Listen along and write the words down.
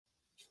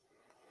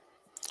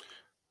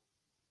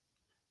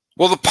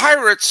Well, the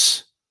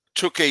Pirates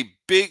took a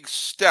big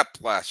step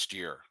last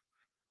year.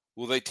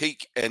 Will they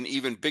take an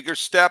even bigger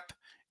step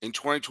in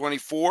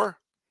 2024?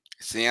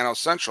 It's the NL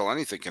Central.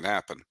 Anything can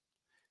happen.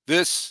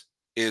 This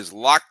is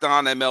Locked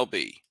On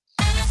MLB.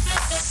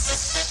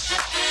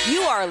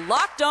 You are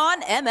Locked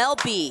On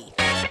MLB.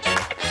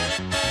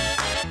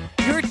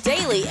 Your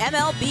daily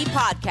MLB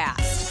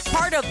podcast.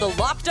 Part of the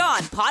Locked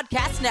On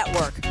Podcast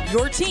Network.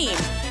 Your team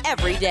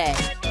every day.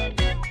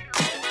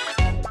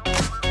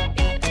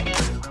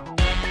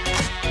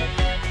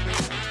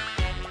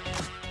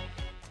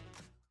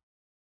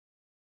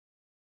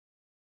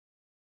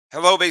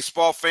 Hello,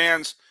 baseball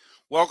fans.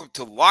 Welcome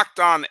to Locked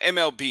On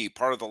MLB,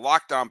 part of the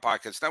Locked On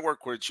Podcast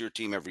Network, where it's your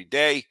team every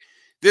day.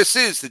 This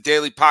is the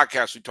daily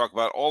podcast. We talk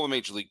about all of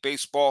Major League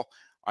Baseball.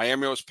 I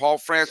am your host, Paul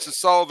Francis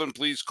Sullivan.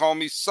 Please call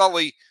me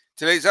Sully.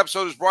 Today's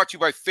episode is brought to you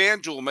by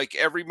FanDuel. Make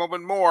every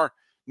moment more.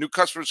 New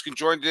customers can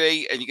join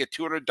today, and you get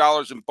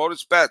 $200 in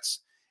bonus bets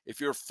if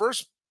your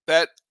first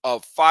bet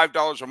of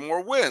 $5 or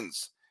more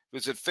wins.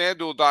 Visit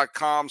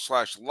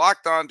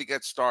FanDuel.com/LockedOn to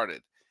get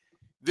started.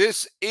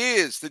 This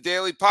is the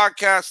daily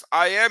podcast.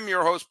 I am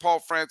your host, Paul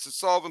Francis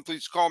Sullivan.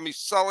 Please call me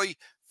Sully.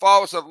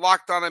 Follow us at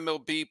Locked On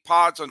MLB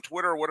Pods on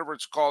Twitter, or whatever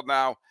it's called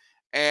now,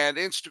 and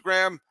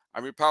Instagram.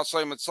 I'm your pal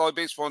Sully at Sully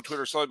Baseball on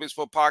Twitter, Sully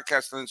Baseball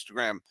Podcast on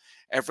Instagram.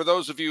 And for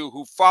those of you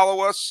who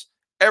follow us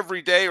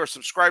every day or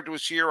subscribe to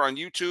us here on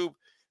YouTube,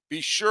 be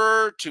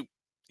sure to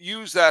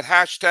use that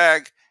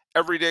hashtag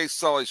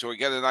EverydaySully so we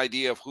get an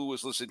idea of who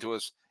is listening to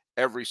us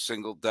every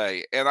single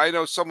day. And I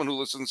know someone who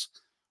listens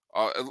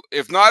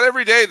if not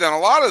every day, then a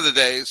lot of the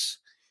days.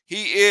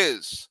 He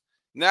is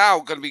now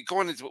going to be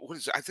going into,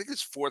 I think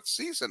his fourth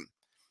season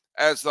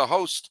as the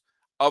host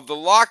of the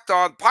Locked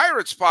On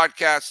Pirates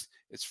podcast.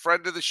 It's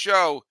friend of the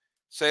show.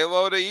 Say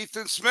hello to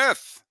Ethan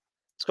Smith.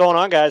 What's going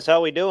on, guys?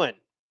 How we doing?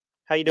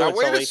 How you doing, Now,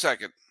 wait Sully? a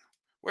second.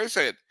 Wait a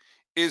second.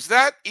 Is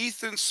that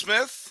Ethan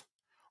Smith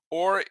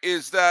or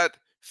is that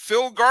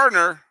Phil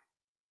Garner?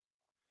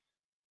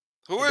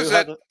 Who is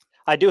it?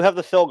 I do have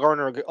the Phil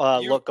Garner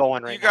look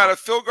going right now. You got a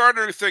Phil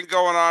Garner thing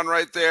going on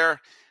right there.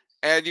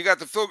 And you got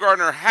the Phil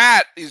Garner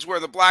hat. He's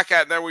wearing the black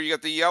hat there where you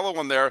got the yellow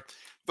one there.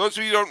 Those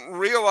of you who don't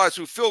realize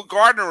who Phil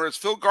Garner is,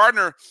 Phil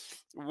Garner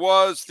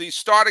was the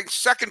starting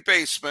second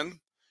baseman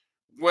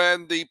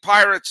when the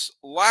Pirates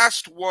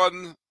last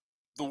won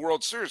the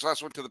World Series,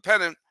 last went to the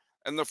pennant.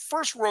 And the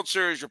first World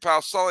Series your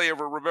pal Sully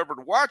ever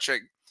remembered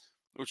watching,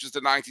 which is the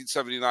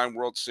 1979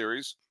 World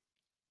Series.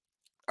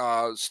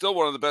 Still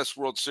one of the best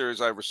World Series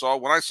I ever saw.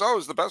 When I saw it,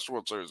 was the best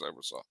World Series I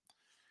ever saw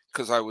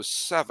because I was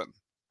 7.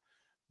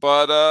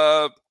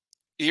 But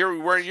here we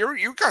were.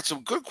 You got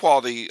some good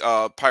quality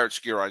Pirates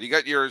gear on. You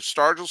got your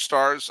Stargell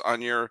Stars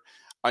on your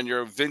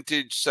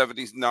vintage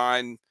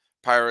 79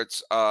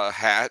 Pirates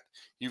hat.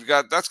 You've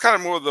got, that's kind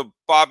of more of the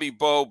Bobby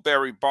Bo,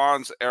 Barry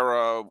Bonds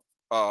era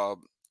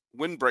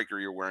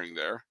windbreaker you're wearing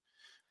there.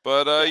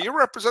 But you're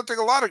representing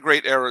a lot of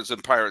great eras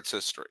in Pirates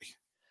history.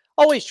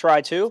 Always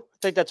try to. I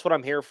think that's what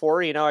I'm here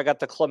for. You know, I got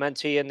the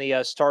Clemente and the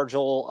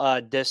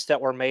Stargell discs that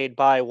were made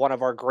by one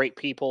of our great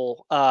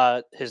people.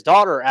 His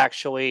daughter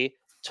actually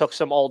took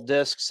some old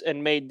discs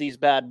and made these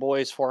bad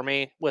boys for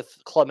me with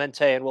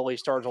Clemente and Willie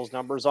Stargell's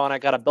numbers on it.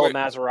 Got a Bill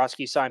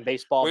Mazeroski signed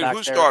baseball back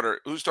whose there.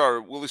 Whose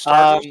daughter? Willie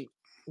Stargell?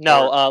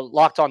 No,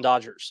 Locked On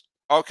Dodgers.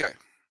 Okay.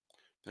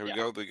 There we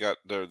go. They got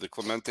the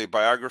Clemente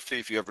biography.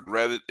 If you haven't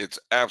read it, it's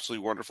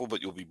absolutely wonderful,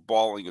 but you'll be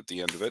bawling at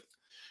the end of it.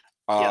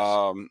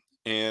 Yes.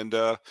 And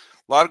a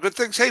lot of good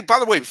things. Hey, by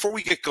the way, before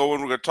we get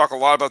going, we're going to talk a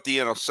lot about the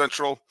NL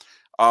Central.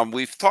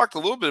 We've talked a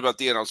little bit about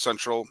the NL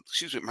Central.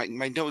 Excuse me,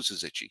 my nose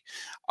is itchy,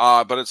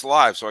 but it's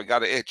live, so I got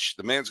to itch.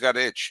 The man's got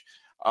to itch.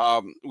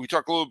 We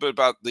talked a little bit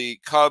about the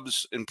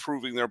Cubs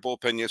improving their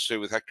bullpen yesterday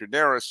with Hector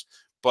Neris,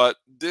 but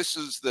this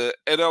is the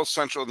NL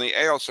Central and the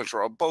AL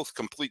Central are both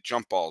complete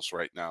jump balls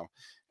right now.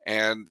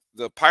 And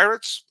the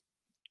Pirates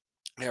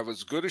have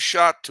as good a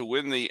shot to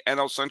win the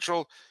NL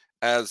Central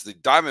as the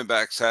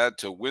Diamondbacks had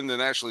to win the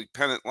National League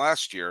pennant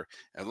last year,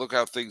 and look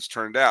how things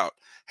turned out.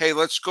 Hey,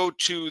 let's go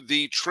to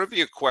the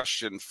trivia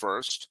question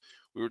first.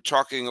 We were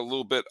talking a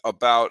little bit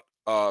about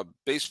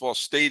baseball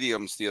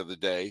stadiums the other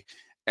day,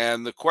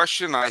 and the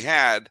question I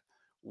had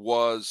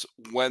was,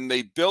 when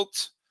they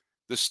built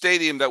the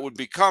stadium that would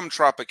become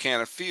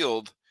Tropicana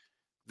Field,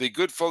 the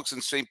good folks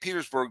in St.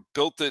 Petersburg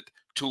built it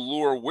to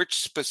lure which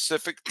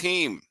specific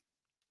team?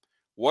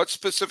 What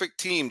specific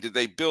team did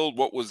they build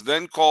what was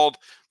then called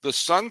the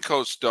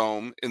Suncoast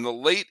Dome in the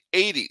late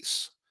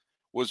 80s?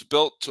 Was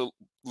built to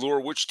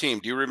lure which team?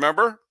 Do you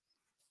remember?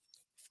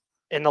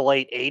 In the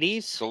late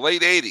 80s? The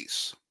late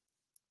 80s.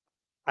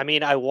 I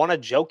mean, I want to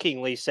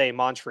jokingly say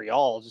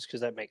Montreal just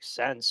because that makes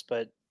sense,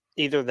 but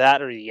either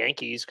that or the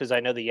Yankees, because I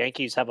know the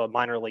Yankees have a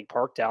minor league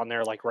park down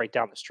there, like right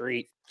down the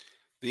street.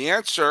 The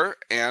answer,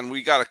 and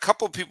we got a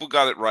couple of people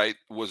got it right,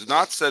 was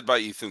not said by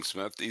Ethan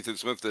Smith. Ethan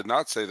Smith did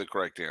not say the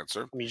correct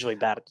answer. I'm usually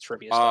bad at the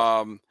trivia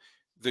stuff.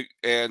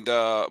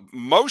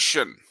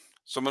 Motion,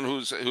 someone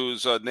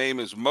whose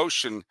name is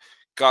Motion,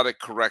 got it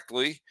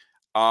correctly.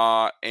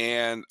 There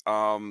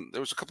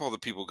was a couple other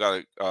people got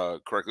it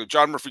correctly.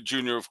 John Murphy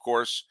Jr., of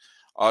course,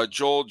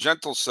 Joel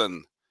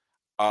Gentleson,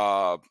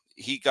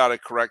 he got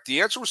it correct.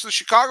 The answer was the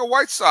Chicago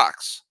White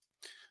Sox.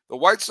 The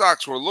White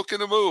Sox were looking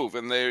to move,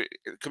 and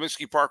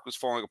Comiskey Park was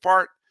falling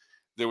apart.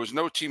 There was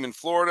no team in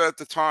Florida at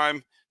the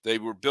time.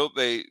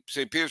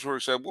 St.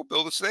 Petersburg said, "We'll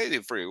build a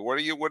stadium for you. What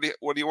do you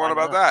want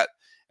about that?"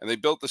 And they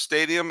built the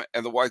stadium,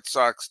 and the White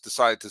Sox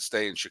decided to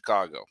stay in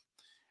Chicago.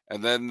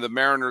 And then the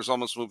Mariners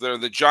almost moved there.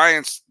 The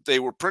Giants, they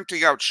were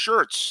printing out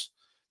shirts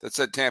that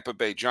said Tampa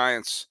Bay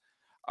Giants.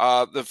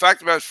 The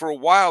fact about it, for a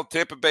while,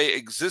 Tampa Bay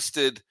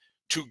existed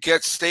to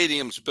get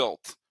stadiums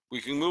built.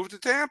 We can move to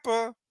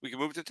Tampa. We can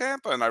move to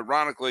Tampa. And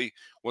ironically,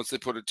 once they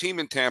put a team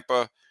in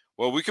Tampa,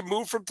 well, we can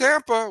move from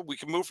Tampa. We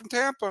can move from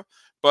Tampa.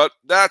 But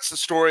that's the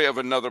story of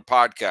another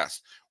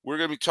podcast. We're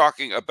going to be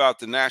talking about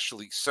the National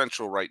League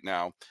Central right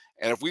now.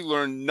 And if we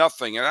learn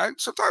nothing, and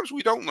sometimes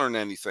we don't learn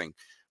anything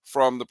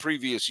from the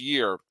previous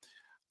year,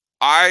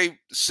 I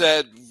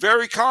said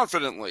very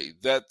confidently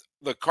that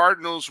the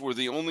Cardinals were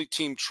the only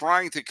team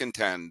trying to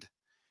contend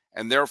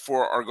and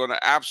therefore are going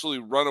to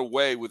absolutely run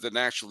away with the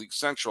National League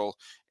Central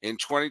in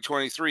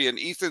 2023. And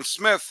Ethan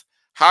Smith,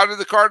 how did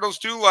the Cardinals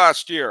do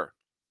last year?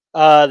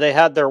 They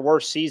had their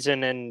worst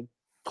season in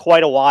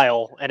quite a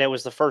while, and it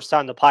was the first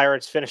time the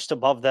Pirates finished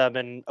above them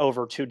in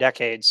over 2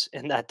 decades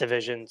in that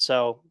division.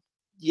 So,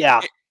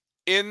 yeah.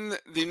 In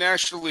the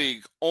National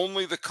League,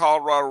 only the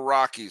Colorado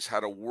Rockies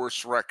had a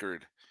worse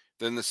record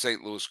than the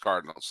St. Louis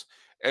Cardinals.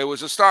 It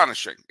was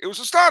astonishing. It was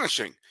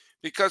astonishing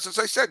because, as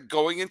I said,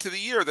 going into the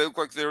year, they looked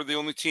like they were the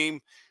only team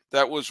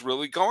that was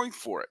really going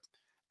for it.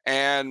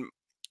 And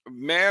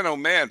man, oh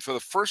man, for the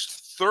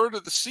first third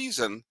of the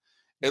season,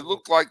 it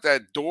looked like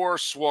that door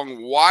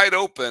swung wide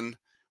open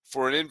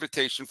for an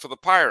invitation for the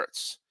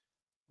Pirates.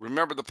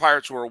 Remember, the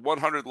Pirates were a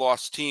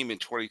 100-loss team in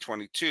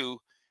 2022,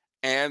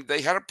 and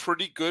they had a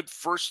pretty good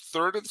first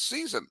third of the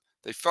season.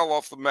 They fell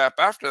off the map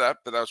after that,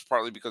 but that was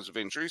partly because of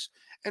injuries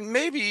and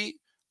maybe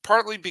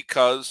partly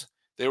because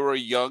they were a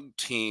young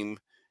team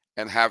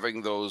and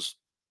having those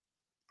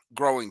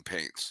growing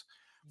pains.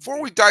 Before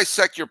we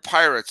dissect your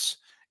Pirates,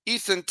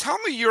 Ethan, tell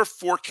me your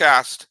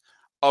forecast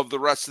of the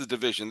rest of the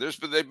division.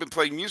 They've been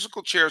playing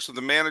musical chairs with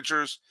the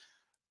managers,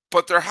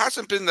 but there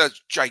hasn't been that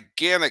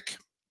gigantic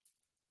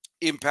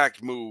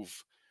impact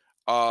move.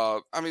 I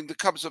mean, the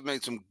Cubs have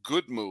made some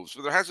good moves,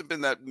 but there hasn't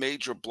been that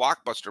major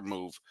blockbuster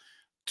move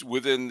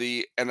within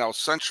the NL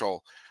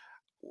Central.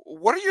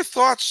 What are your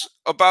thoughts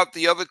about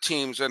the other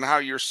teams and how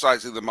you're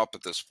sizing them up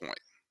at this point?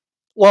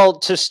 Well,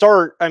 to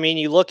start, I mean,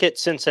 you look at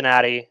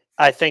Cincinnati.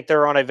 I think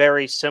they're on a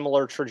very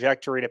similar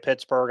trajectory to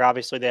Pittsburgh.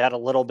 Obviously, they had a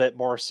little bit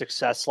more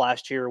success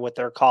last year with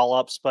their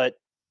call-ups, but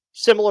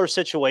similar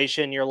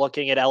situation. You're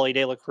looking at Ellie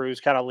De La Cruz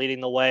kind of leading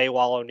the way,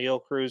 while O'Neill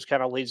Cruz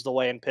kind of leads the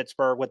way in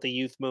Pittsburgh with the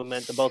youth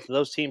movement that both of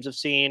those teams have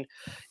seen.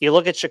 You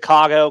look at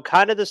Chicago,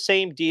 kind of the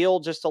same deal,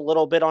 just a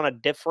little bit on a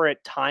different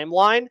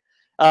timeline.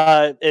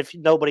 If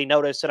nobody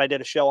noticed, and I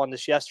did a show on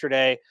this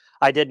yesterday,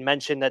 I did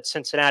mention that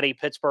Cincinnati,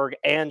 Pittsburgh,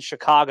 and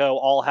Chicago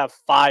all have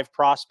 5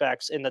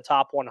 prospects in the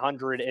top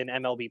 100 in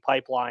MLB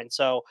pipeline.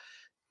 So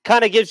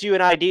kind of gives you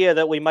an idea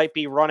that we might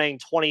be running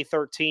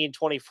 2013,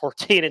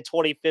 2014, and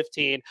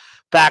 2015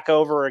 back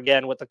over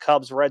again with the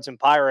Cubs, Reds, and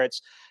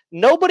Pirates.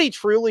 Nobody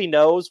truly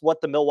knows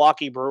what the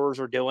Milwaukee Brewers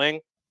are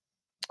doing.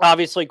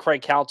 Obviously,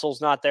 Craig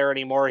Counsell's not there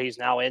anymore. He's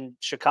now in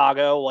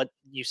Chicago. What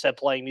you said,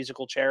 playing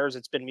musical chairs.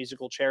 It's been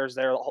musical chairs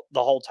there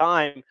the whole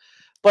time.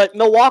 But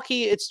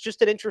Milwaukee, it's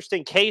just an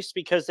interesting case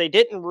because they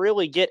didn't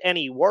really get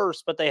any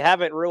worse, but they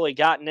haven't really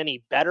gotten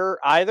any better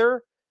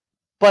either.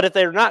 But if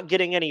they're not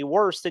getting any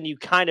worse, then you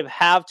kind of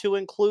have to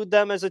include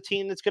them as a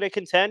team that's going to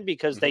contend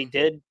because they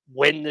did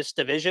win this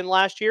division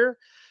last year.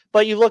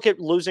 But you look at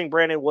losing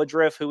Brandon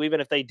Woodruff, who even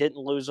if they didn't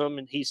lose him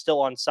and he's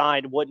still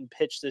unsigned, wouldn't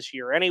pitch this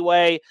year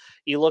anyway.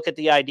 You look at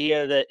the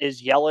idea that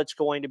is Yelich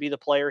going to be the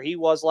player he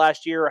was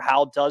last year?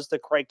 How does the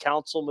Craig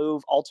Counsell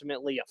move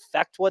ultimately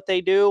affect what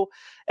they do?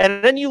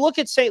 And then you look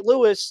at St.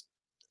 Louis,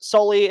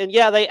 Sully, and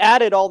yeah, they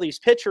added all these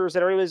pitchers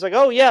that everybody's like,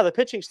 oh yeah, the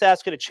pitching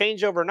staff's going to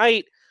change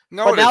overnight.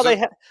 No, but now they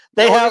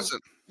have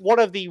isn't. One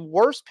of the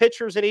worst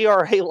pitchers in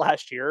ERA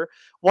last year,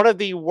 one of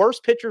the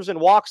worst pitchers in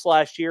walks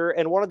last year,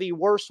 and one of the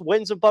worst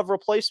wins above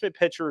replacement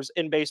pitchers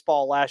in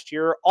baseball last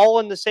year, all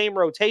in the same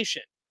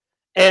rotation.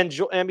 And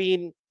I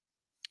mean,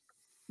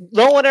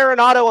 Nolan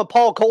Arenado and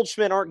Paul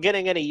Goldschmidt aren't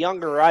getting any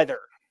younger either.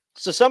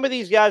 So some of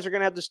these guys are going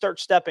to have to start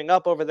stepping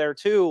up over there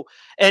too.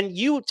 And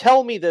you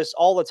tell me this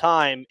all the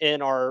time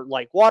in our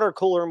like water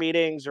cooler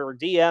meetings or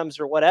DMs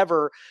or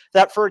whatever,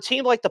 that for a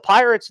team like the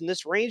Pirates, and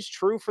this reigns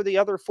true for the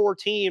other 4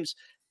 teams,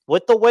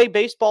 with the way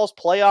baseball's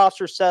playoffs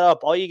are set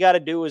up, all you got to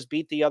do is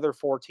beat the other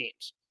 4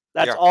 teams.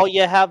 That's all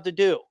you have to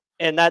do.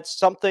 And that's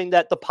something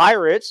that the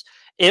Pirates,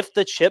 if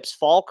the chips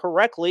fall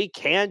correctly,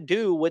 can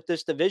do with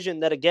this division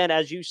that, again,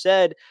 as you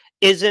said,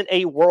 isn't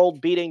a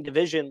world-beating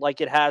division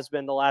like it has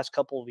been the last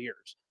couple of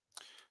years.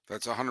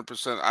 That's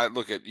 100%. I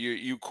look at you.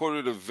 You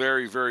quoted a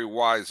very, very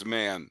wise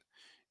man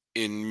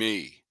in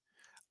me.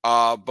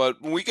 But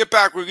when we get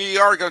back, we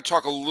are going to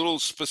talk a little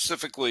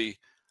specifically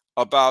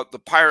about the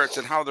Pirates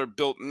and how they're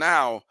built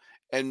now,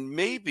 and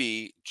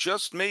maybe,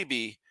 just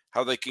maybe,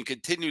 how they can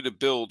continue to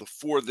build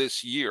for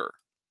this year.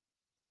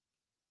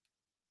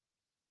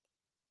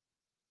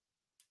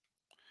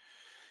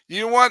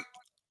 You know what?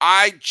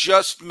 I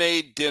just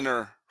made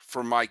dinner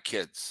for my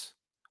kids.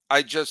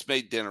 I just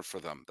made dinner for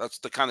them. That's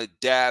the kind of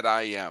dad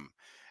I am.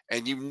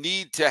 And you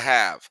need to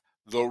have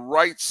the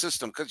right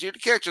system, because you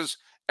can't just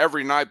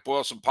every night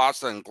boil some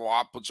pasta and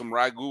glop, put some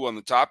ragu on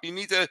the top. You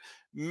need to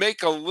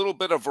make a little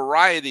bit of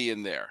variety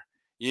in there.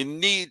 You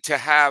need to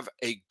have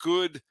a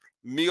good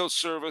meal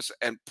service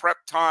and prep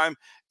time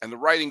and the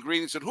right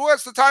ingredients. And who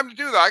has the time to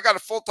do that? I got a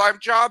full-time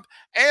job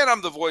and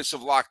I'm the voice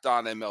of Locked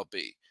On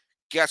MLB.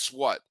 Guess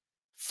what?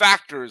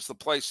 Factor is the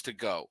place to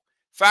go.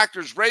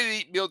 Factor's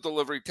ready-to-eat meal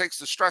delivery takes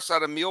the stress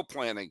out of meal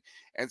planning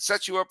and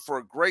sets you up for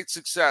a great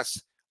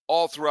success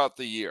all throughout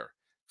the year.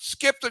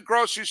 Skip the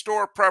grocery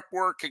store prep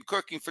work and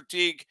cooking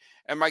fatigue,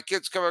 and my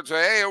kids come up and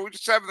say, hey, are we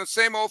just having the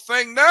same old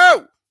thing?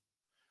 No!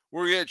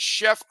 We're going to get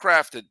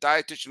chef-crafted,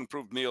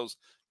 dietitian-approved meals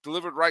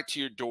delivered right to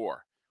your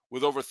door.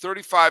 With over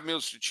 35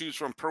 meals to choose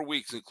from per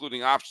week,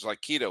 including options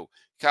like keto,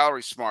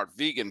 calorie smart,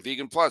 vegan,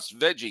 vegan plus,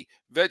 veggie,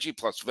 veggie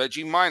plus,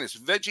 veggie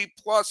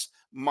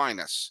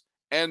minus,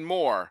 and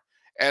more.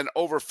 And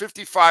over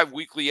 55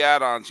 weekly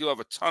add-ons, you'll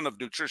have a ton of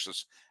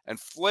nutritious and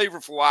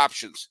flavorful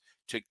options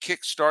to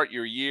kickstart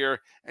your year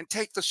and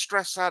take the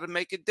stress out of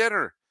making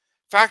dinner.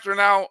 Factor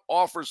now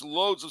offers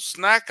loads of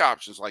snack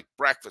options like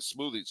breakfast,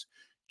 smoothies,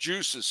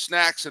 juices,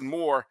 snacks, and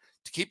more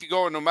to keep you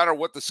going no matter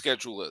what the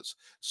schedule is.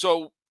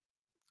 So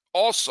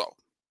also,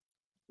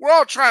 we're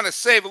all trying to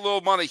save a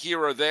little money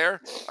here or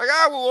there. Like,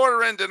 we'll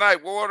order in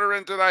tonight. We'll order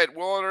in tonight.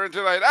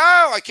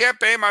 Oh, I can't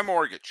pay my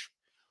mortgage.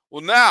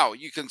 Well, now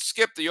you can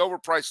skip the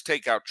overpriced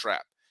takeout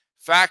trap.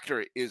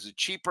 Factor is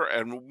cheaper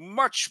and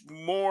much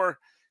more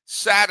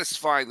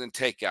satisfying than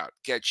takeout.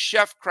 Get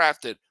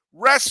chef-crafted,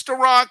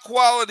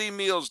 restaurant-quality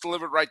meals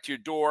delivered right to your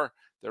door.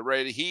 They're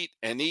ready to heat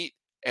and eat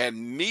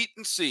and meet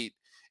and seat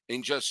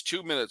in just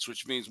 2 minutes,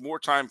 which means more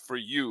time for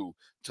you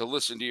to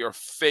listen to your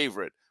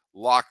favorite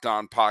Locked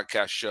On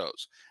podcast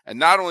shows. And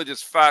not only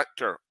does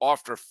Factor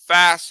offer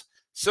fast,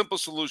 simple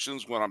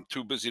solutions when I'm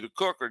too busy to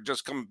cook or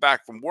just coming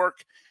back from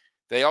work,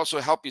 they also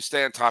help you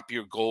stay on top of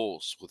your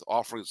goals with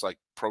offerings like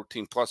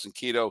Protein Plus and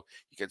Keto.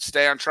 You can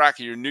stay on track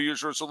of your New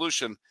Year's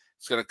resolution.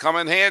 It's going to come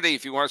in handy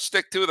if you want to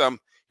stick to them.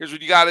 Here's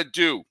what you got to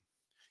do. You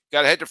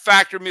got to head to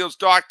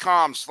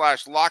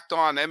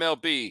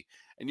factormeals.com/LockedOnMLB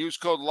and use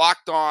code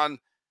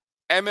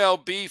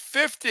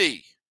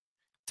LockedOnMLB50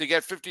 to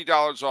get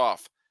 $50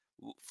 off.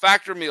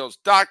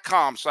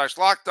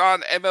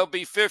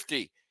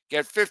 Factormeals.com/LockedOnMLB50.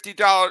 Get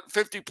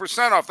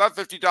 $50% off, not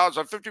 $50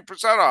 off,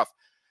 50% off.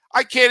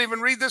 I can't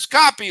even read this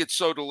copy. It's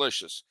so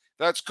delicious.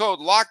 That's code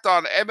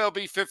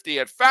LockedOnMLB50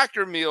 at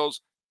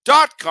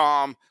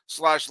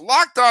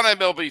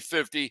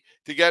factormeals.com/LockedOnMLB50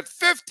 to get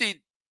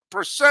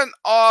 50%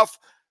 off.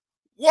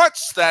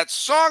 What's that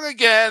song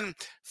again?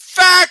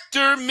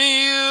 Factor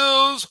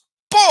Meals.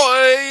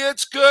 Boy,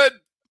 it's good.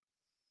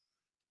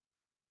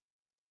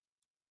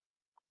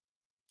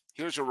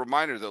 Here's a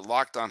reminder that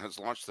Locked On has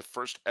launched the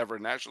first ever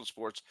national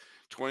sports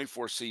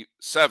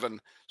 24/7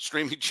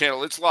 streaming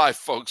channel. It's live,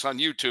 folks, on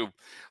YouTube.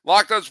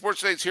 Locked On Sports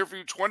Today is here for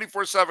you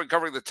 24/7,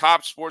 covering the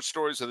top sports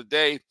stories of the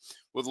day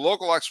with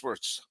local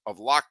experts of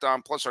Locked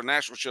On, plus our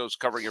national shows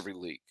covering every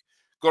league.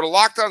 Go to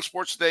Locked On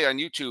Sports Today on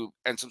YouTube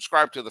and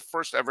subscribe to the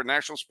first ever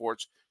national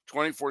sports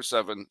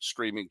 24/7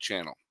 streaming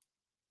channel.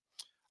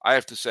 I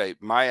have to say,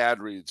 my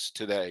ad reads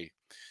today,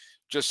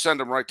 just send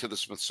them right to the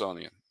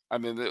Smithsonian. I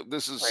mean,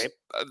 this is Right.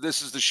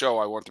 This is the show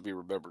I want to be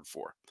remembered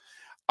for.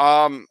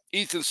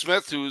 Ethan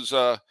Smith, who's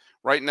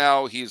right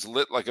now he's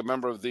lit like a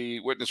member of the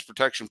Witness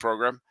Protection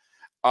Program.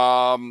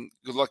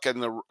 Good luck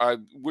I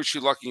wish you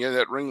luck in getting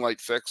that ring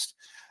light fixed.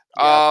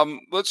 Yeah.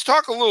 Let's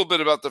talk a little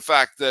bit about the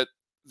fact that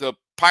the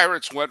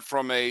Pirates went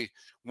from a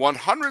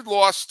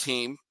 100-loss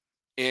team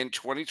in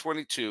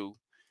 2022,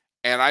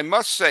 and I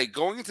must say,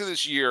 going into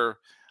this year,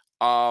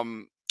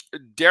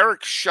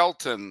 Derek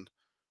Shelton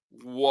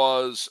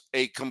was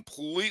a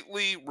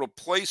completely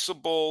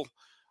replaceable,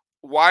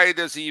 why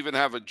does he even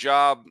have a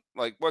job?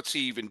 Like, what's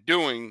he even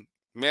doing?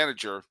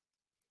 Manager.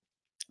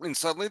 And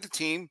suddenly the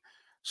team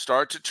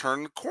started to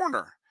turn the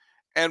corner.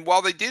 And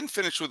while they didn't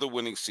finish with a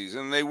winning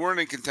season, they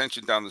weren't in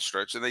contention down the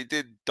stretch, and they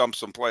did dump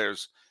some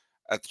players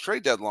at the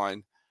trade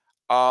deadline.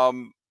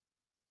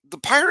 The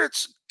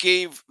Pirates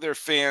gave their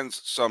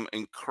fans some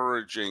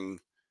encouraging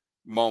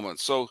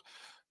moments. So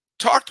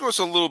talk to us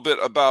a little bit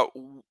about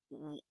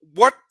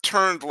what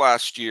turned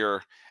last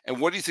year and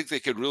what do you think they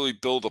could really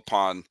build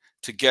upon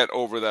to get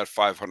over that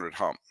 500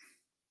 hump?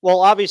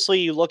 Well, obviously,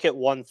 you look at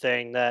one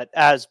thing that,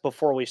 as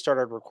before we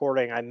started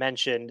recording, I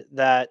mentioned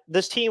that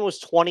this team was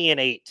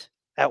 20-8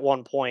 at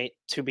one point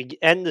to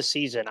end the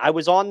season. I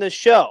was on this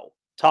show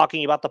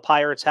talking about the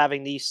Pirates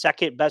having the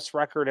second best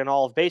record in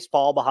all of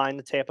baseball behind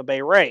the Tampa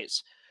Bay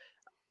Rays.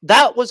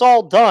 That was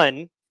all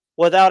done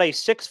without a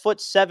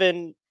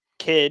 6'7"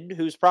 kid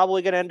who's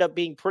probably going to end up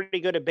being pretty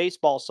good at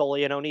baseball,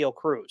 Sully and O'Neill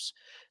Cruz.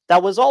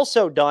 That was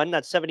also done,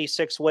 that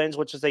 76 wins,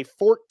 which is a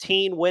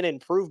 14-win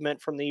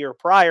improvement from the year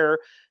prior,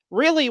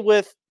 really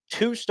with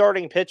 2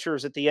 starting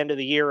pitchers at the end of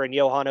the year in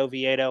Johan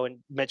Oviedo and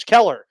Mitch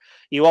Keller.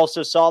 You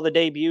also saw the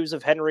debuts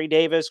of Henry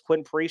Davis,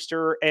 Quinn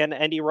Priester, and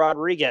Endy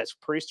Rodriguez.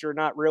 Priester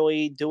not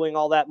really doing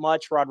all that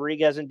much.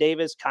 Rodriguez and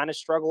Davis kind of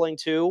struggling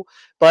too,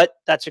 but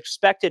that's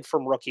expected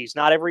from rookies.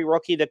 Not every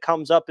rookie that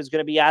comes up is going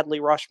to be Adley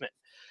Rutschman.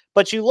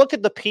 But you look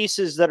at the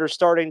pieces that are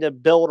starting to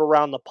build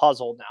around the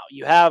puzzle now.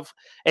 You have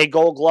a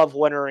Gold Glove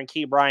winner in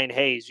Key Brian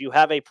Hayes. You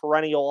have a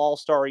perennial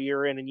all-star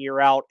year in and year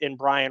out in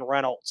Brian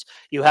Reynolds.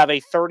 You have a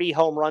 30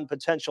 home run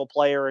potential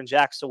player in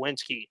Jack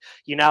Sawinski.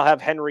 You now have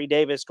Henry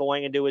Davis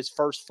going into his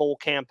first full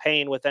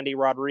campaign with Endy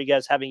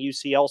Rodriguez having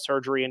UCL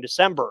surgery in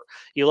December.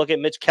 You look at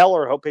Mitch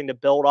Keller hoping to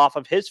build off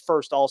of his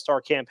first all-star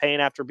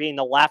campaign after being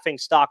the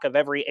laughingstock of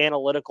every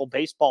analytical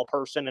baseball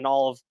person in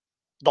all of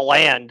the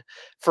land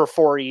for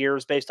 4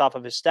 years based off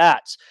of his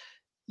stats.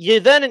 You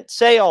then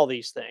say all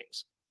these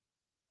things,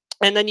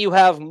 and then you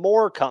have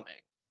more coming.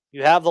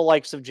 You have the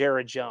likes of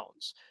Jared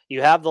Jones.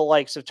 You have the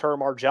likes of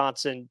Termar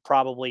Johnson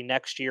probably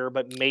next year,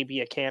 but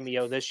maybe a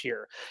cameo this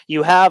year.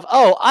 You have,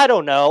 I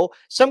don't know,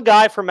 some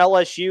guy from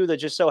LSU that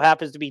just so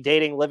happens to be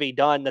dating Livy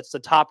Dunn that's the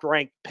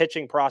top-ranked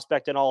pitching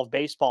prospect in all of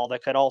baseball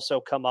that could also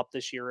come up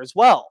this year as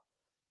well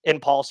in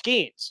Paul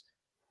Skeens.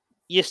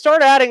 You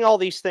start adding all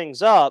these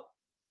things up,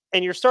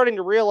 and you're starting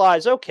to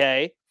realize,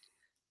 okay,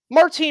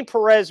 Martin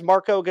Perez,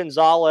 Marco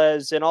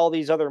Gonzalez, and all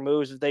these other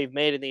moves that they've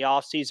made in the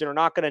offseason are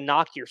not going to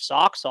knock your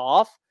socks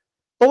off.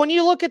 But when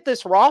you look at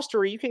this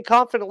roster, you can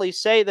confidently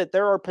say that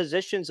there are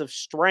positions of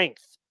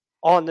strength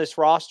on this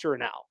roster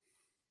now.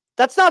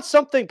 That's not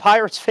something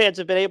Pirates fans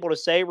have been able to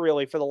say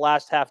really for the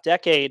last half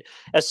decade,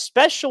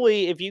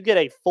 especially if you get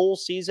a full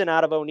season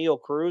out of O'Neal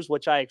Cruz,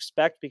 which I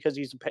expect because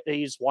he's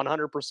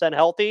 100%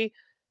 healthy.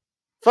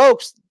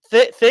 Folks,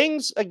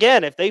 things,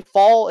 again, if they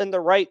fall in the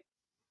right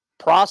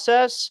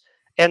process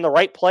and the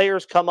right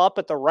players come up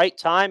at the right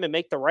time and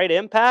make the right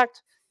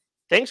impact,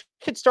 things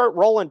could start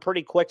rolling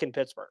pretty quick in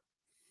Pittsburgh.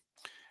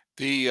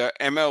 The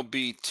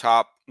MLB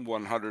top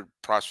 100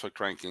 prospect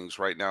rankings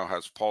right now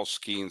has Paul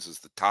Skeens as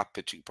the top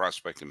pitching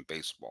prospect in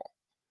baseball.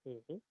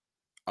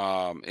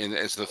 And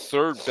as the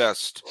third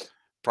best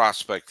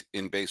prospect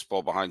in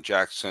baseball behind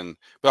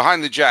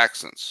the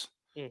Jacksons.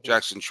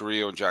 Jackson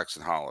Chourio and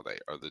Jackson Holiday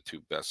are the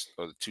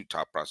two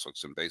top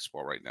prospects in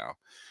baseball right now.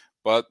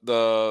 But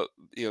the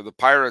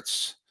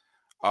Pirates,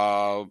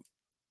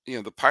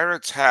 the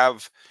Pirates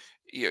have,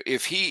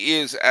 if he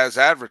is as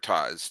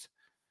advertised,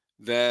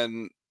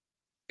 then,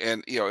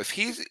 and if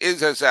he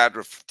is as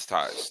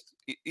advertised,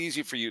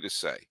 easy for you to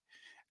say,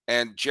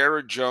 and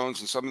Jared Jones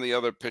and some of the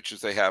other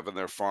pitchers they have in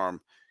their farm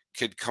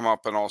could come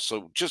up and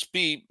also just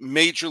be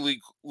major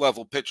league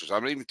level pitchers.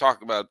 I'm not even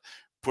talking about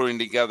putting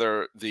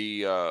together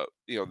the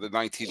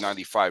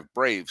 1995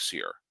 Braves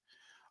here.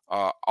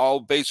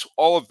 All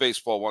of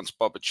baseball wants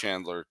Bubba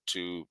Chandler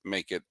to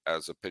make it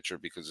as a pitcher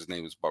because his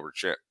name is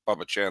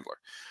Bubba Chandler.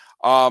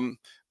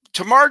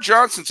 Tamar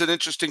Johnson's an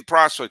interesting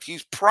prospect.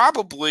 He's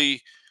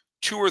probably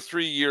 2 or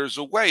 3 years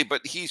away,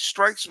 but he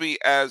strikes me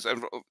as,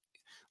 and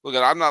look,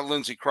 I'm not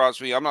Lindsey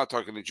Crosby. I'm not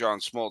talking to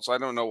John Smoltz. I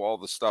don't know all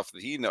the stuff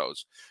that he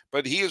knows,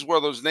 but he is one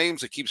of those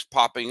names that keeps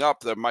popping up.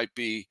 That might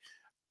be,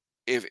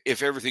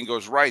 if everything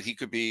goes right, he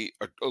could be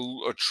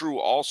a true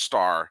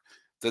all-star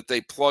that they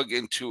plug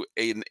into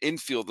an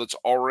infield that's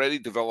already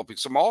developing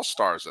some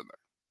all-stars in there.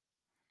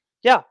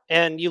 Yeah,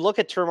 and you look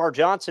at Termar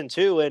Johnson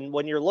too, and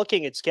when you're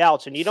looking at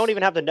scouts, and you don't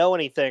even have to know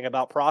anything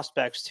about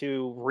prospects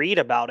to read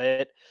about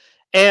it,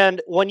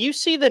 and when you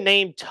see the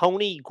name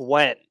Tony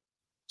Gwynn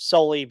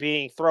Sully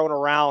being thrown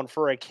around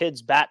for a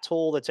kid's bat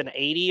tool that's an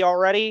 80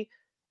 already,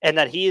 and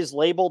that he is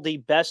labeled the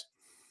best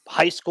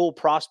high school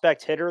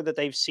prospect hitter that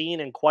they've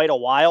seen in quite a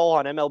while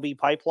on MLB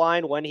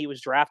Pipeline when he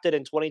was drafted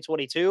in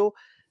 2022,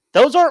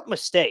 those aren't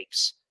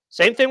mistakes.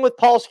 Same thing with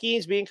Paul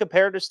Skeens being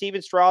compared to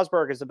Steven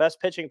Strasburg as the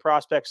best pitching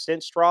prospect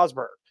since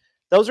Strasburg.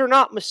 Those are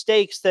not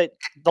mistakes that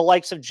the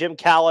likes of Jim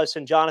Callis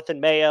and Jonathan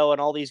Mayo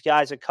and all these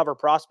guys that cover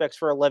prospects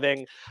for a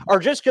living are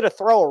just going to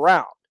throw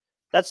around.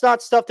 That's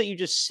not stuff that you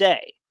just say.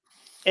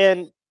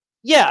 And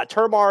yeah,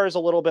 Termar is a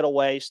little bit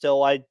away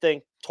still. I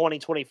think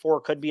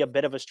 2024 could be a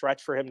bit of a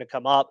stretch for him to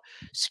come up.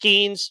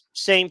 Skeens,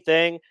 same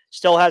thing.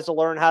 Still has to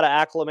learn how to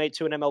acclimate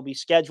to an MLB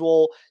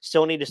schedule.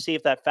 Still need to see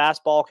if that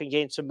fastball can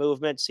gain some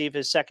movement, see if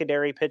his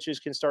secondary pitches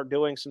can start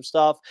doing some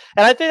stuff.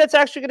 And I think that's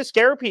actually going to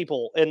scare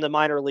people in the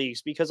minor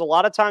leagues, because a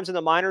lot of times in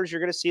the minors,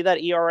 you're going to see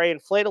that ERA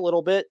inflate a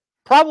little bit,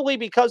 probably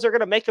because they're going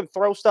to make him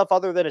throw stuff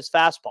other than his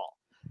fastball.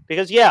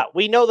 Because, yeah,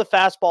 we know the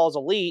fastball is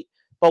elite,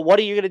 but what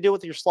are you going to do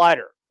with your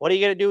slider? What are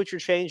you going to do with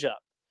your changeup?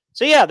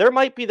 So, yeah, there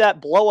might be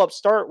that blow-up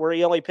start where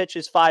he only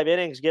pitches 5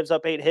 innings, gives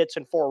up 8 hits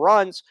and 4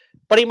 runs,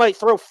 but he might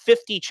throw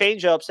 50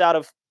 changeups out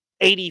of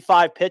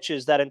 85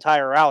 pitches that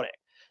entire outing.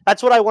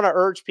 That's what I want to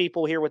urge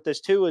people here with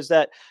this, too, is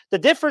that the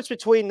difference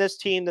between this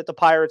team that the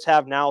Pirates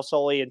have now,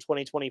 Sully, in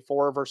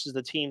 2024 versus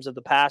the teams of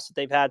the past that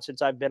they've had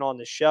since I've been on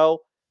this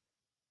show,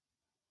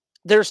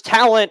 there's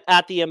talent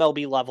at the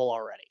MLB level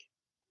already.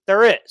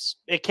 There is.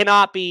 It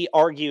cannot be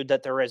argued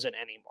that there isn't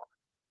anymore.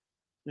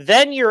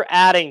 Then you're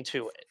adding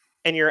to it.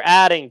 And you're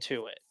adding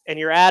to it, and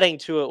you're adding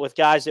to it with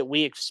guys that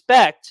we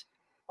expect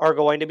are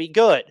going to be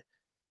good.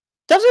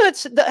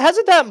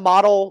 Hasn't that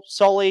model,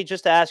 Sully,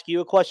 just to ask you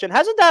a question,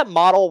 hasn't that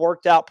model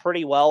worked out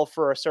pretty well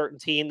for a certain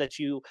team that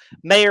you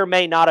may or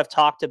may not have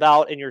talked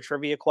about in your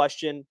trivia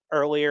question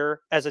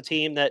earlier, as a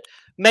team that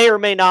may or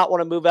may not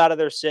want to move out of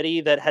their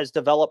city, that has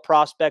developed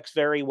prospects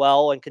very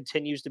well and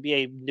continues to be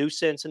a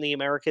nuisance in the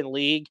American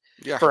League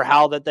for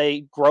how that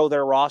they grow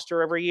their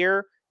roster every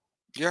year?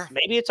 Yeah.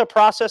 Maybe it's a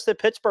process that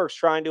Pittsburgh's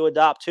trying to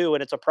adopt too,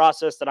 and it's a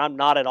process that I'm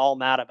not at all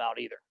mad about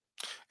either.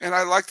 And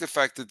I like the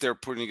fact that they're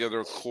putting together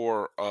a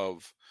core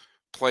of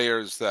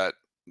players that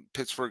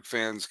Pittsburgh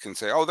fans can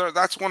say, "Oh,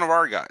 that's one of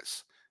our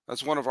guys.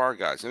 That's one of our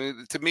guys." I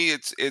mean, to me,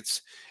 it's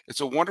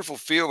a wonderful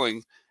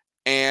feeling,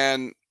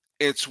 and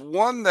it's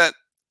one that,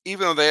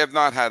 even though they have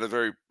not had a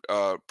very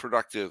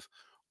productive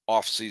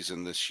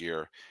offseason this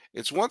year,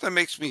 it's one that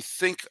makes me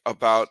think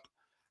about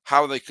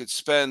how they could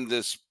spend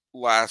this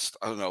last,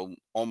 I don't know,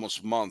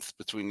 almost month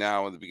between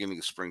now and the beginning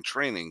of spring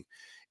training,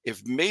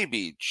 if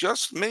maybe,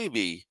 just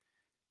maybe,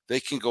 they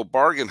can go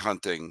bargain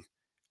hunting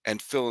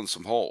and fill in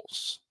some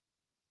holes.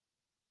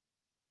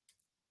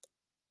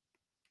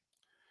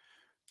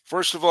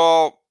 First of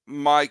all,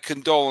 my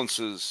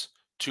condolences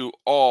to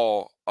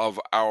all of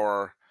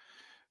our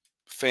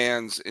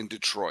fans in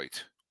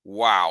Detroit.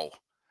 Wow.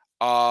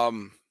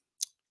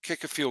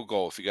 Kick a field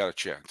goal if you got a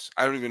chance.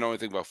 I don't even know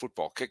anything about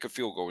football. Kick a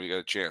field goal when you got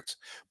a chance.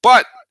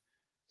 But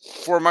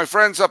for my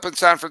friends up in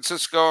San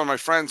Francisco and my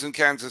friends in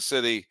Kansas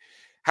City,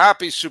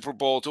 happy Super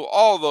Bowl to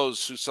all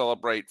those who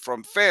celebrate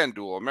from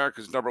FanDuel,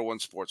 America's #1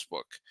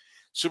 sportsbook.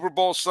 Super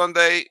Bowl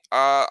Sunday,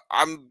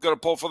 I'm going to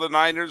pull for the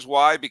Niners.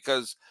 Why?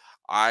 Because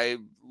I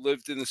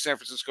lived in the San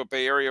Francisco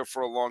Bay Area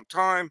for a long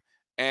time,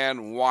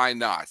 and why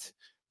not?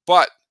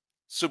 But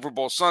Super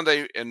Bowl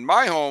Sunday in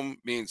my home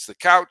means the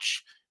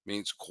couch,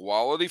 means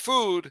quality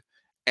food,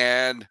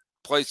 and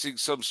placing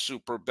some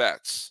super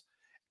bets.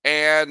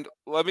 And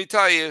let me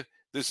tell you,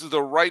 this is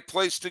the right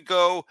place to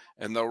go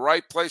and the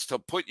right place to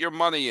put your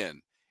money in.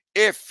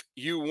 If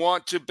you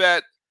want to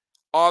bet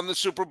on the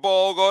Super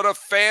Bowl, go to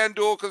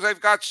FanDuel, because they've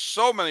got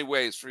so many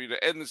ways for you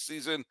to end the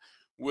season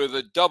with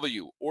a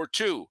W or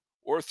 2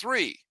 or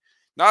 3.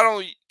 Not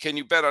only can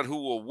you bet on who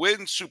will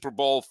win Super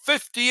Bowl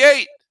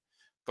 58,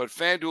 but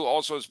FanDuel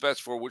also has bets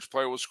for which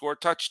player will score a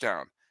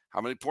touchdown,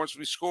 how many points will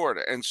be scored,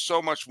 and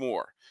so much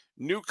more.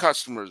 New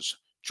customers,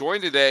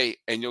 join today,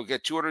 and you'll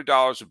get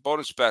 $200 in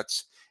bonus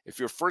bets if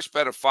your first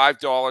bet of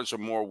 $5 or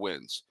more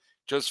wins.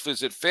 Just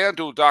visit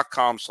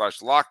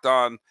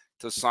FanDuel.com/lockedon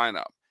to sign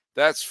up.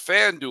 That's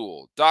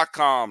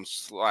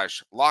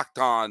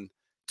FanDuel.com/lockedon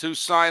to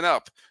sign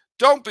up.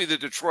 Don't be the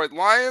Detroit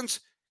Lions.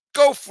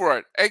 Go for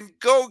it and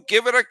go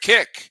give it a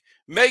kick.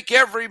 Make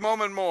every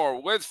moment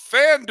more with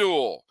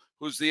FanDuel,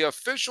 who's the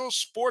official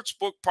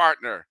sportsbook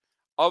partner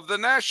of the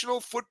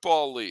National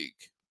Football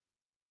League.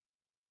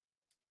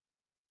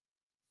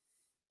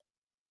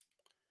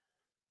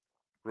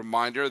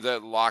 Reminder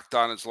that Locked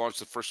On has launched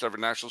the first ever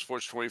national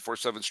sports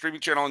 24/7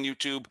 streaming channel on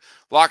YouTube.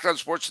 Locked On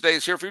Sports Today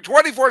is here for you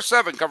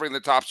 24/7, covering the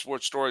top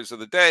sports stories of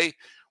the day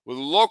with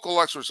local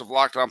experts of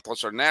Locked On,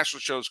 plus our national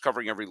shows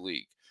covering every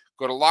league.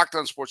 Go to Locked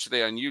On Sports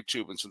Today on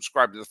YouTube and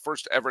subscribe to the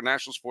first ever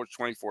national sports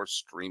 24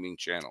 streaming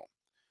channel.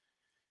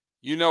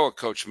 You know a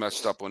coach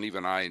messed up when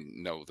even I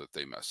know that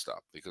they messed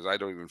up, because I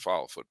don't even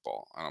follow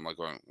football. And I'm like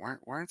going, why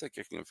aren't they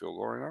kicking a field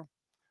goal right now?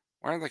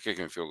 Why aren't they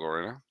kicking a field goal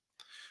right now?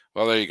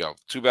 Well, there you go.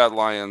 Too bad,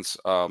 Lions.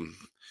 Don't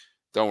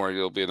worry,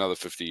 it'll be another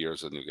 50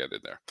 years and you'll get in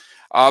there.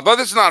 But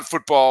this is not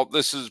football.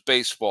 This is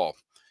baseball.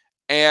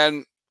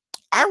 And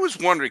I was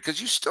wondering, because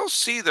you still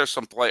see there's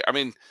some play. I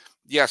mean,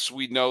 yes,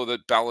 we know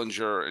that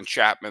Bellinger and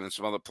Chapman and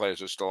some other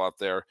players are still out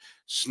there.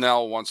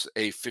 Snell wants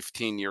a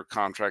 15-year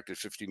contract at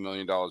 $50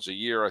 million a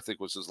year, I think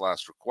was his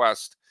last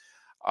request.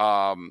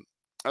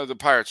 The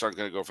Pirates aren't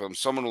going to go for them.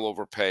 Someone will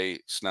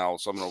overpay Snell.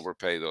 Someone will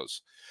overpay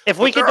those. If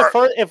we could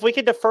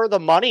defer the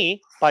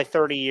money by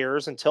 30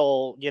 years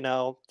until,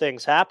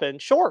 things happen,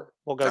 sure,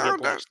 we'll go get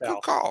Blake Snell.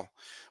 Good call.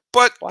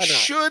 But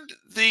should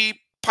the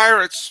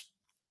Pirates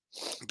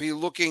be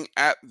looking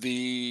at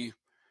the,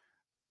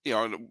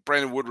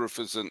 Brandon Woodruff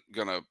isn't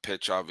going to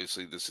pitch,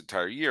 obviously, this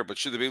entire year, but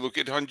should they be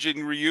looking at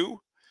Hyun-Jin Ryu?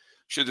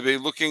 Should they be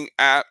looking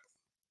at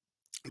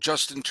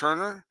Justin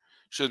Turner?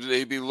 Should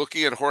they be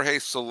looking at Jorge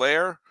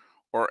Soler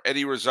or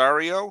Eddie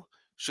Rosario?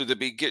 Should they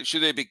be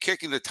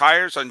kicking the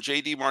tires on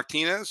JD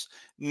Martinez?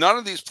 None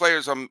of these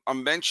players I'm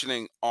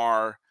mentioning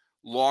are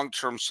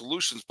long-term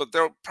solutions, but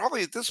they're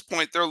probably at this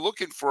point they're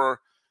looking for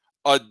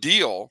a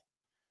deal.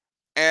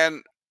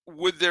 And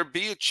would there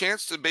be a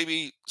chance to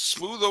maybe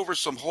smooth over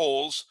some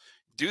holes?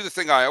 Do the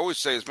thing I always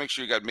say is make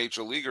sure you got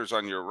major leaguers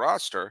on your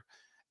roster,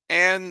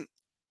 and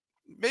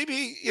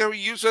maybe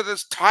use it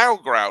as tile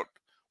grout.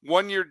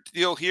 1 year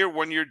deal here,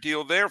 1 year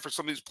deal there for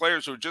some of these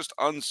players who are just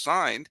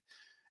unsigned.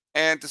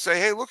 And to say,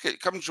 hey, look,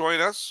 come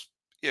join us.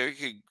 You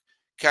can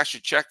cash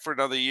a check for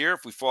another year.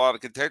 If we fall out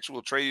of contention,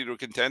 we'll trade you to a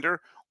contender.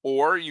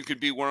 Or you could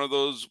be one of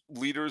those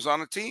leaders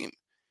on a team.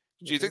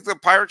 Do you think the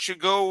Pirates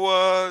should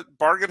go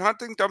bargain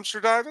hunting,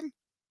 dumpster diving?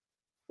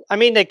 I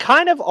mean, they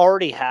kind of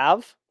already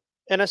have.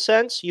 in a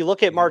sense. You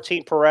look at Mhm.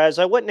 Martin Perez,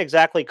 I wouldn't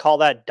exactly call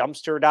that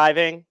dumpster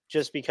diving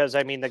just because,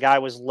 I mean, the guy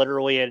was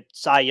literally a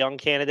Cy Young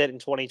candidate in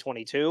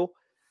 2022.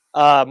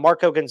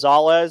 Marco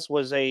Gonzalez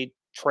was a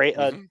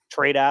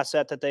trade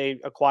asset that they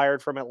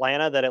acquired from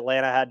Atlanta that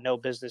Atlanta had no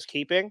business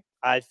keeping.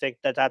 I think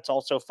that that's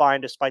also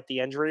fine despite the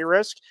injury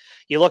risk.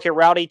 You look at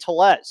Rowdy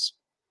Tellez,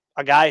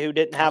 a guy who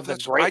didn't Oh, have the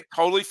that's great, I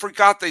totally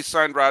forgot they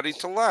signed Rowdy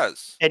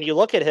Tellez. and you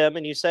look at him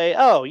and you say,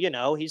 oh,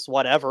 he's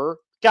whatever.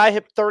 Guy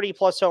hit 30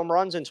 plus home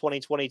runs in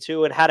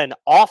 2022 and had an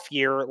off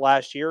year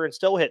last year and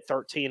still hit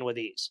 13 with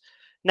ease.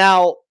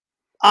 Now,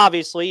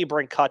 obviously, you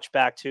bring Kutch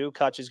back too.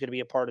 Kutch is going to be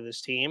a part of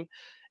this team.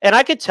 And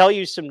I could tell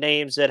you some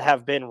names that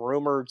have been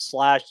rumored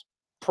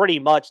 / pretty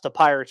much the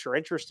Pirates are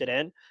interested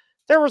in.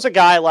 There was a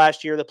guy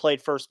last year that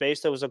played first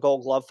base that was a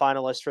Gold Glove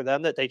finalist for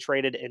them that they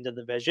traded into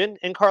the division,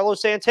 and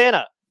Carlos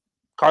Santana.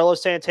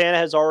 Carlos Santana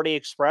has already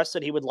expressed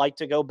that he would like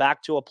to go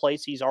back to a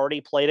place he's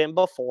already played in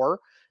before,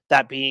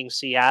 that being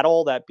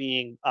Seattle, that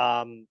being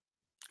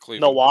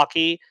Cleveland.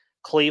 Milwaukee,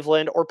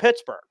 Cleveland, or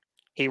Pittsburgh.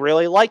 He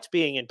really liked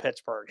being in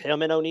Pittsburgh.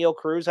 Him and O'Neal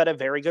Cruz had a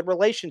very good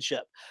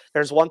relationship.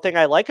 There's one thing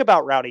I like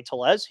about Rowdy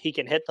Tellez. He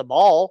can hit the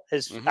ball.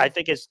 I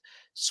think his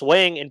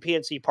swing in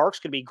PNC Parks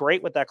could be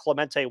great with that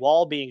Clemente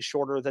wall being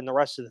shorter than the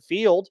rest of the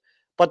field,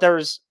 but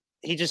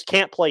he just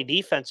can't play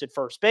defense at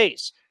first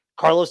base.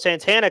 Carlos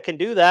Santana can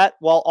do that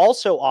while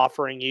also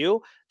offering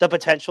you the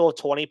potential of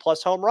 20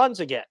 plus home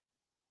runs again.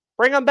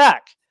 Bring him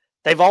back.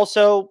 They've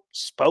also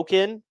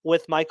spoken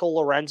with Michael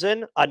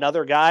Lorenzen,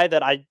 another guy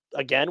that I,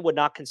 again, would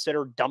not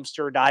consider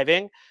dumpster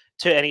diving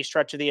to any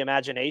stretch of the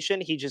imagination.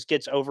 He just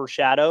gets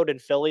overshadowed in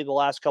Philly the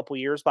last couple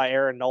years by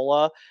Aaron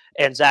Nola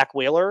and Zach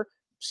Wheeler.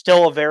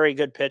 Still a very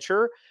good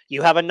pitcher.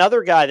 You have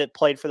another guy that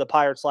played for the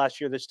Pirates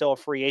last year that's still a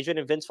free agent,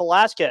 and Vince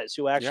Velasquez,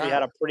 who actually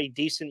had a pretty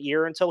decent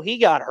year until he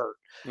got hurt.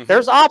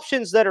 There's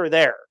options that are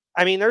there.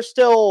 I mean, there's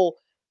still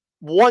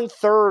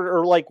 1/3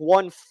 or like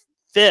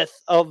 1/5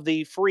 of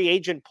the free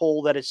agent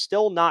pool that is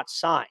still not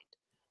signed.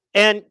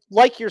 And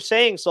like you're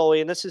saying, Sully,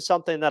 and this is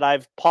something that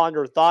I've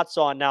pondered thoughts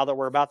on now that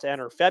we're about to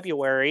enter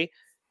February,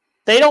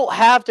 they don't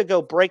have to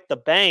go break the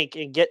bank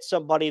and get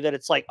somebody that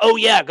it's like, oh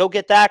yeah, go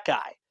get that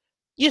guy.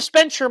 You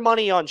spent your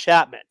money on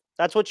Chapman.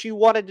 That's what you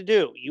wanted to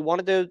do. You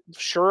wanted to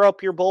shore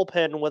up your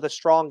bullpen with a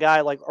strong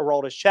guy like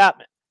Aroldis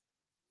Chapman.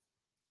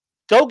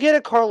 Go get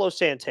a Carlos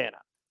Santana.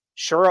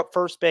 Shore up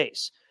first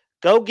base.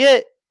 Go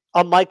get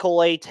a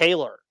Michael A.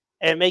 Taylor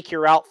and make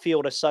your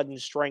outfield a sudden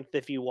strength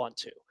if you want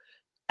to.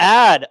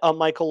 Add a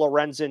Michael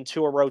Lorenzen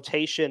to a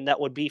rotation that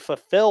would be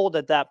fulfilled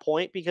at that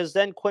point, because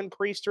then Quinn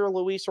Priester,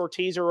 Luis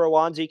Ortiz, or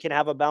Rowanzi can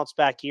have a bounce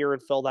back year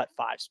and fill that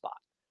 5 spot.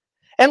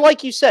 And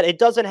like you said, it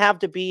doesn't have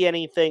to be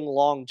anything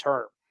long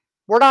term.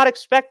 We're not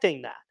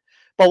expecting that.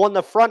 But when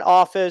the front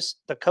office,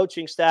 the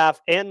coaching staff,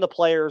 and the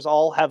players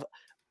all have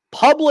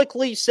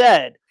publicly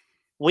said,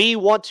 we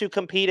want to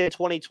compete in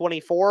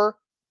 2024,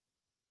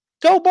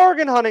 go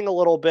bargain hunting a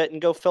little bit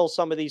and go fill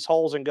some of these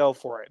holes and go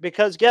for it.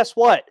 Because guess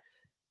what?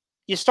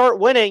 You start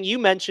winning. You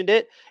mentioned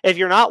it. If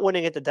you're not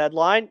winning at the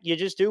deadline, you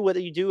just do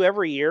what you do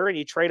every year and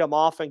you trade them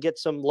off and get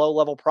some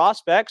low-level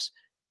prospects.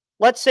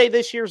 Let's say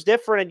this year's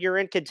different and you're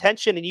in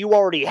contention and you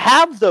already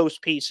have those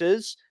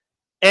pieces,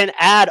 and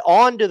add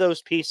on to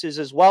those pieces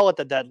as well at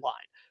the deadline.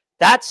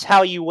 That's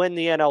how you win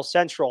the NL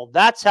Central.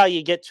 That's how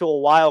you get to a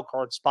wild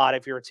card spot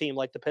if you're a team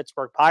like the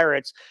Pittsburgh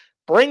Pirates.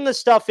 Bring the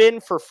stuff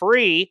in for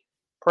free,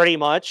 pretty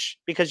much,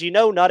 because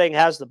Nutting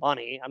has the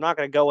money. I'm not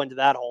going to go into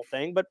that whole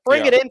thing, but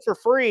bring it in for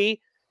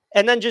free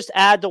and then just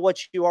add to what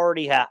you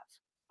already have.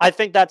 I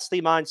think that's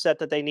the mindset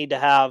that they need to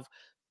have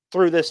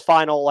through this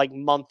final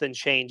month and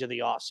change of the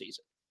offseason.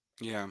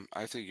 Yeah,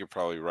 I think you're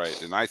probably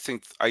right. And I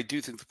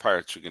do think the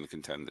Pirates are going to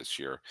contend this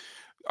year.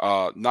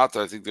 Not that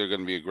I think they're going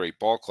to be a great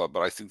ball club,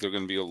 but I think they're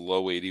going to be a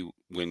low 80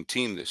 win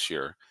team this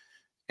year.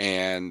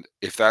 And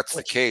if that's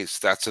the case,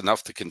 that's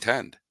enough to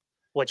contend.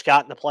 Which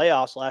got in the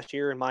playoffs last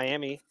year in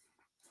Miami.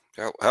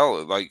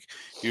 Hell,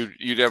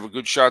 you'd have a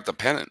good shot at the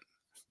pennant.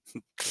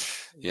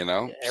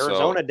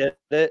 Arizona did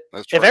it.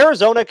 If right.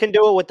 Arizona can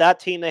do it with that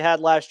team they had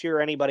last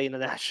year, anybody in the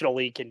National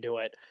League can do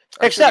it,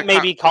 except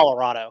maybe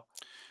Colorado.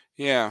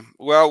 Yeah,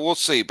 well, we'll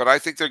see, but I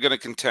think they're going to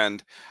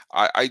contend.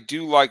 I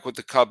do like what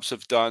the Cubs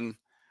have done.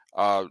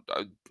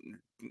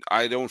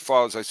 I don't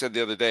follow, as I said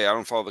the other day, I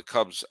don't follow the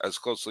Cubs as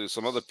closely as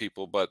some other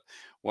people, but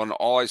when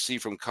all I see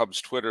from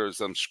Cubs Twitter is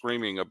them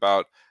screaming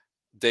about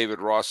David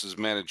Ross's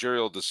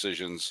managerial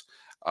decisions,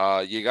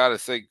 you got to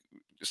think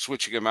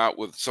switching him out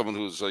with someone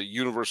who's a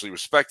universally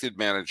respected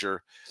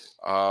manager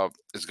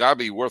has got to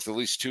be worth at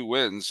least 2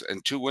 wins,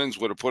 and 2 wins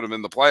would have put him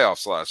in the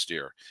playoffs last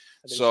year.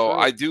 So true.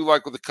 I do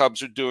like what the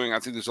Cubs are doing. I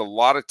think there's a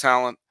lot of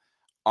talent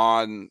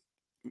on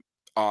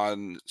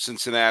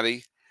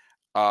Cincinnati.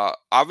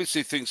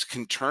 Obviously, things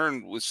can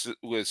turn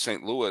with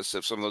St. Louis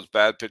if some of those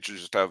bad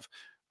pitchers just have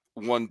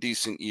one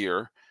decent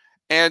year.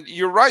 And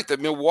you're right that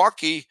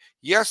Milwaukee,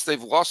 yes,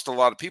 they've lost a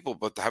lot of people,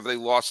 but have they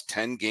lost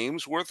 10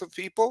 games worth of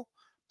people?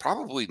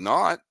 Probably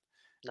not.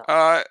 No.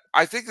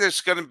 I think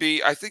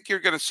I think you're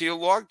going to see a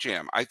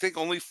logjam. I think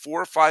only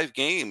 4 or 5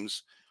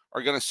 games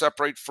are going to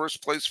separate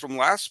first place from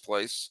last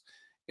place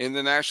in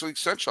the National League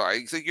Central.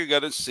 I think you're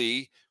going to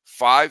see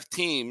 5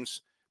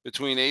 teams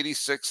between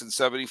 86 and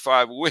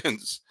 75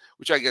 wins,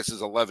 which I guess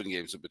is 11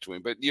 games in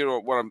between. But you know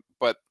what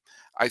but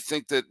I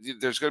think that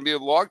there's going to be a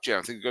logjam.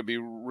 I think they're going to be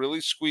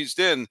really squeezed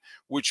in,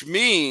 which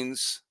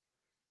means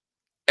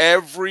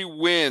every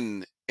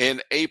win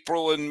in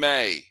April and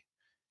May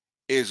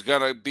is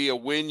going to be a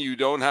win you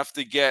don't have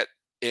to get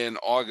in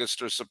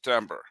August or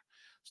September.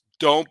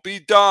 Don't be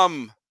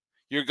dumb.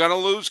 You're going to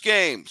lose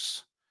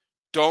games.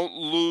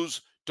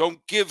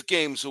 Don't give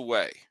games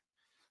away.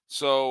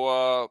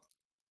 So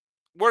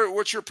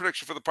what's your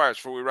prediction for the Pirates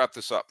before we wrap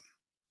this up?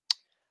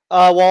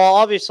 Well, I'll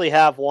obviously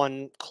have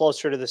one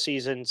closer to the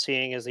season,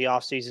 seeing as the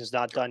offseason's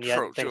not done yet.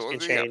 Things can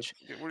change.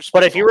 Yeah,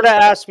 but if you were to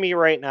ask me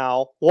right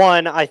now,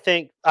 one, I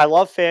think I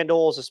love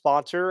FanDuel as a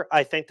sponsor.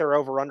 I think their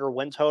over-under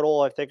win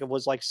total, I think it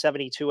was like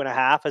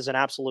 72.5, is an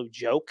absolute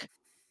joke.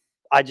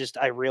 I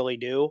really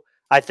do.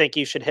 I think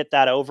you should hit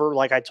that over.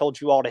 Like I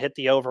told you all to hit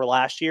the over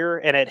last year,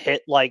 and it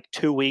hit like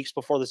 2 weeks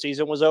before the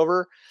season was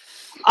over.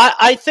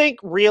 I think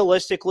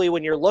realistically,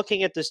 when you're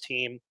looking at this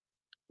team,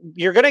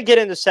 you're going to get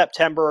into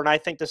September, and I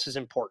think this is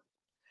important.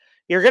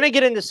 You're going to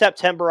get into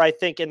September, I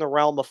think, in the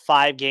realm of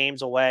 5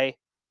 games away.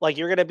 Like,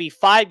 you're going to be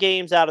 5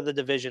 games out of the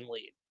division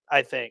lead,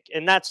 I think.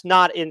 And that's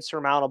not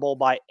insurmountable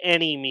by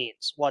any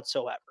means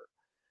whatsoever.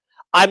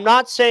 I'm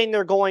not saying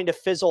they're going to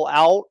fizzle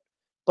out,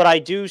 but I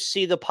do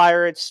see the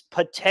Pirates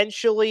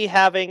potentially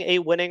having a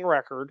winning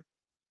record.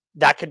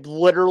 That could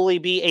literally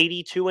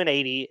be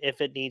 82-80 if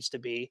it needs to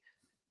be.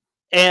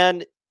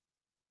 And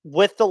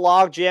with the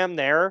logjam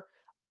there,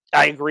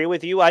 I agree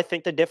with you. I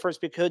think the difference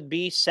could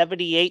be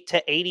 78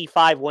 to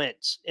 85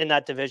 wins in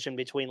that division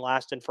between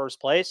last and first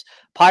place.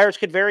 Pirates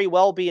could very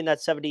well be in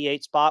that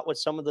 78 spot with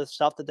some of the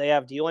stuff that they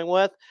have dealing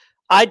with.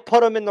 I'd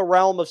put them in the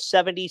realm of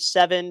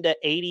 77 to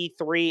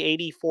 83,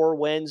 84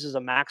 wins as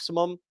a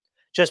maximum,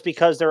 just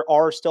because there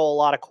are still a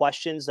lot of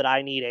questions that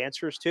I need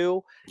answers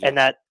to and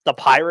that the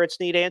Pirates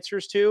need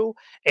answers to.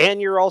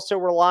 And you're also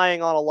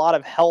relying on a lot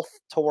of health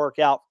to work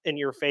out in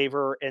your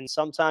favor. And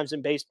sometimes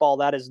in baseball,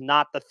 that is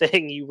not the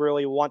thing you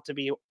really want to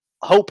be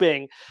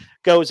hoping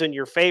goes in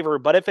your favor.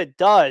 But if it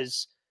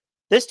does,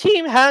 this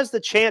team has the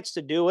chance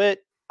to do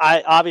it.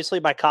 Obviously,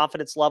 my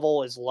confidence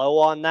level is low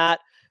on that.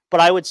 But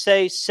I would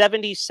say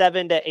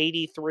 77 to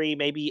 83,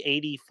 maybe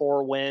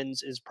 84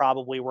 wins is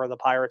probably where the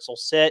Pirates will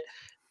sit.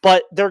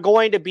 But they're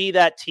going to be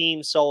that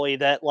team, Sully,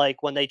 that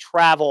like when they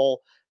travel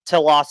to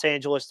Los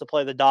Angeles to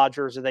play the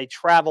Dodgers or they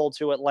travel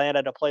to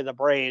Atlanta to play the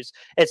Braves,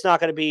 it's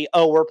not going to be,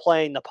 oh, we're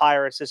playing the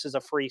Pirates. This is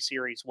a free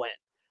series win.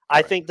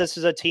 I think this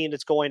is a team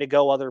that's going to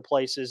go other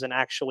places and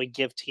actually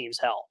give teams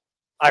hell.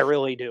 I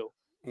really do.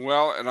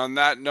 Well, and on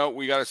that note,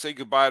 we got to say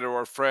goodbye to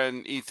our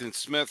friend Ethan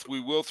Smith.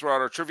 We will throw out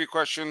our trivia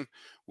question,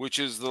 which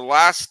is the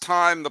last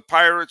time the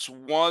Pirates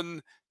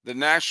won the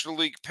National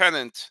League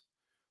pennant,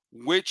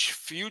 which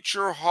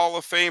future Hall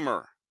of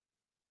Famer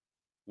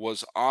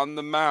was on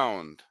the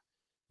mound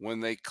when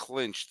they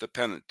clinched the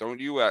pennant?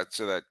 Don't you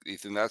answer that,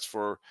 Ethan. That's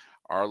for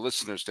our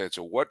listeners to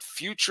answer. What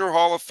future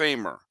Hall of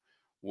Famer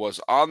was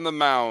on the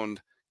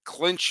mound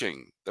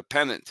clinching the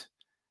pennant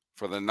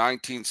for the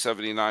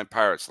 1979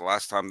 Pirates, the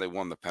last time they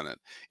won the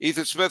pennant?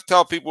 Ethan Smith,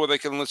 tell people where they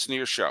can listen to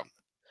your show.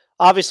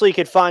 Obviously, you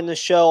can find the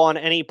show on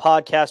any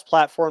podcast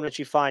platform that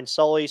you find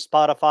Sully,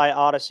 Spotify,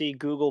 Odyssey,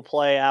 Google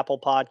Play, Apple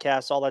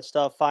Podcasts, all that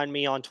stuff. Find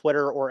me on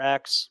Twitter or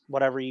X,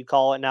 whatever you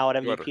call it now, at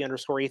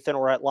MVP_Ethan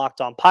or at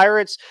Locked On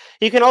Pirates.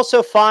 You can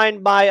also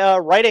find my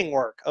writing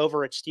work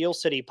over at Steel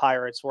City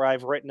Pirates, where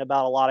I've written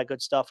about a lot of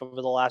good stuff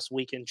over the last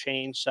week and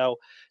change. So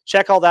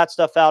check all that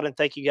stuff out, and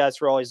thank you guys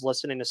for always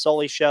listening to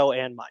Sully's show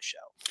and my show.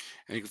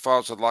 And you can follow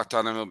us at Locked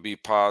On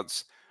MLB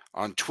Pods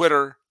on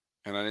Twitter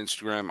and on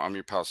Instagram. I'm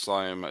your pal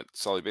Sully. I'm at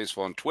Sully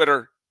Baseball on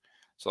Twitter,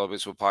 Sully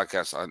Baseball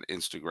Podcast on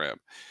Instagram.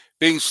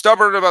 Being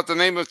stubborn about the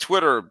name of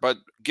Twitter, but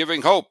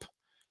giving hope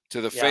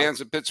to the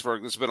fans of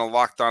Pittsburgh. This has been a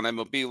Locked On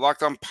MLB,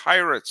 Locked On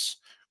Pirates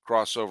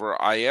crossover.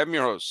 I am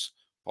your host,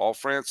 Paul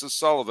Francis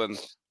Sullivan.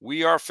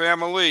 We are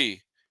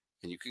family,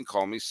 and you can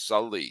call me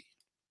Sully.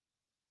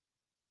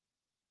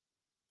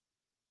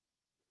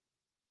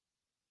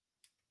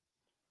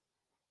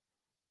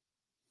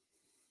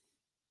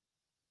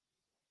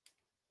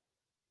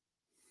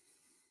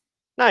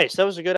 Nice. That was a good